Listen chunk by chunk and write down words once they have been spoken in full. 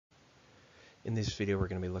In this video, we're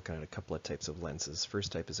going to be looking at a couple of types of lenses.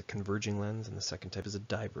 First type is a converging lens, and the second type is a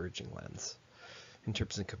diverging lens. In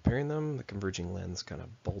terms of comparing them, the converging lens kind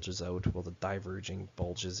of bulges out, while the diverging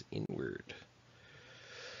bulges inward.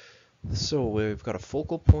 So we've got a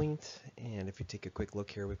focal point, and if you take a quick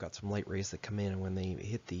look here, we've got some light rays that come in, and when they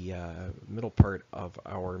hit the middle part of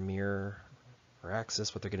our mirror or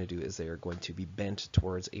axis, what they're going to do is they are going to be bent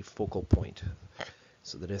towards a focal point.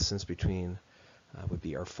 So the distance between would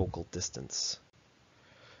be our focal distance.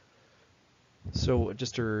 So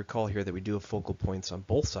just to recall here that we do have focal points on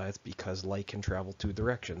both sides because light can travel two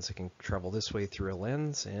directions. It can travel this way through a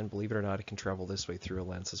lens, and believe it or not, it can travel this way through a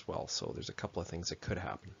lens as well. So there's a couple of things that could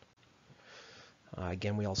happen.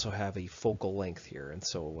 Again, we also have a focal length here, and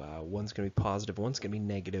so one's going to be positive, one's going to be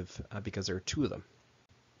negative because there are two of them.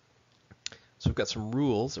 So we've got some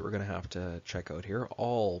rules that we're going to have to check out here.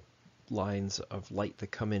 All lines of light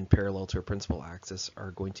that come in parallel to a principal axis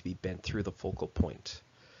are going to be bent through the focal point.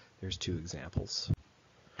 There's two examples.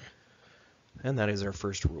 And that is our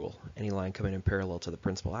first rule. Any line coming in parallel to the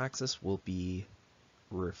principal axis will be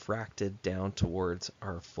refracted down towards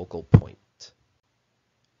our focal point.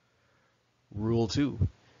 Rule 2.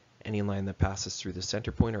 Any line that passes through the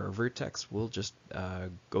center point or a vertex will just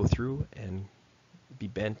go through and be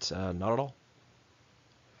bent not at all.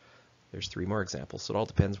 There's three more examples, so it all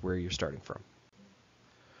depends where you're starting from.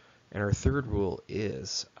 And our third rule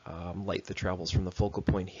is light that travels from the focal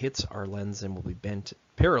point hits our lens and will be bent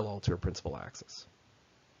parallel to our principal axis.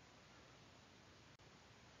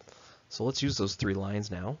 So let's use those three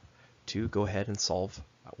lines now to go ahead and solve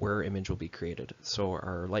where our image will be created. So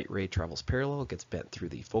our light ray travels parallel, gets bent through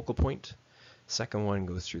the focal point. Second one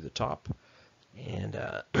goes through the top and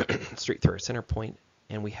straight through our center point,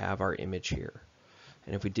 and we have our image here.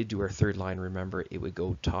 And if we did do our third line, remember, it would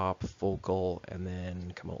go top, focal, and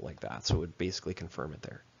then come out like that. So it would basically confirm it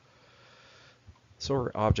there. So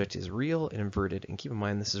our object is real and inverted, and keep in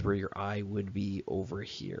mind this is where your eye would be over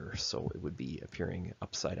here. So it would be appearing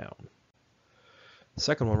upside down.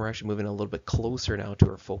 Second one, we're actually moving a little bit closer now to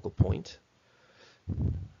our focal point.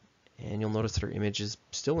 And you'll notice that our image is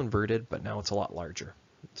still inverted, but now it's a lot larger.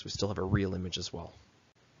 So we still have a real image as well.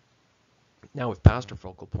 Now we've passed our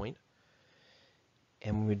focal point.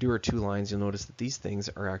 And when we do our two lines, you'll notice that these things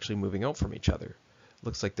are actually moving out from each other.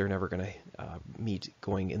 Looks like they're never going to meet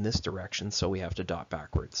going in this direction, so we have to dot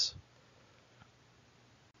backwards.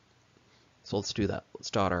 So let's do that. Let's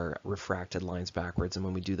dot our refracted lines backwards, and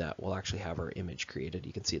when we do that, we'll actually have our image created.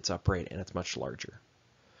 You can see it's upright and it's much larger.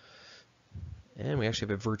 And we actually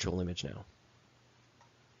have a virtual image now.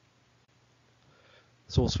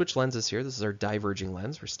 So we'll switch lenses here. This is our diverging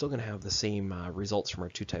lens. We're still going to have the same results from our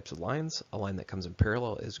two types of lines. A line that comes in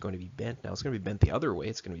parallel is going to be bent. Now it's going to be bent the other way.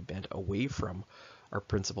 It's going to be bent away from our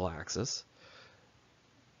principal axis,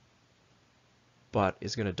 but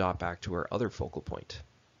is going to dot back to our other focal point.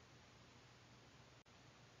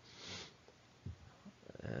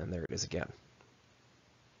 And there it is again.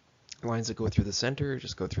 Lines that go through the center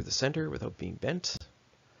just go through the center without being bent.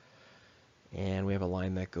 And we have a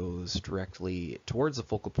line that goes directly towards the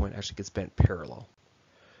focal point, actually gets bent parallel.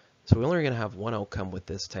 So we're only going to have one outcome with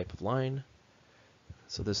this type of line.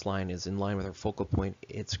 So this line is in line with our focal point.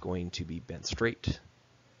 It's going to be bent straight.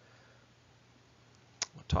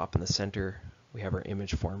 Top in the center, we have our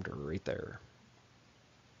image formed right there.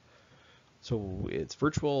 So it's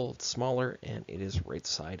virtual, it's smaller, and it is right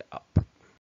side up.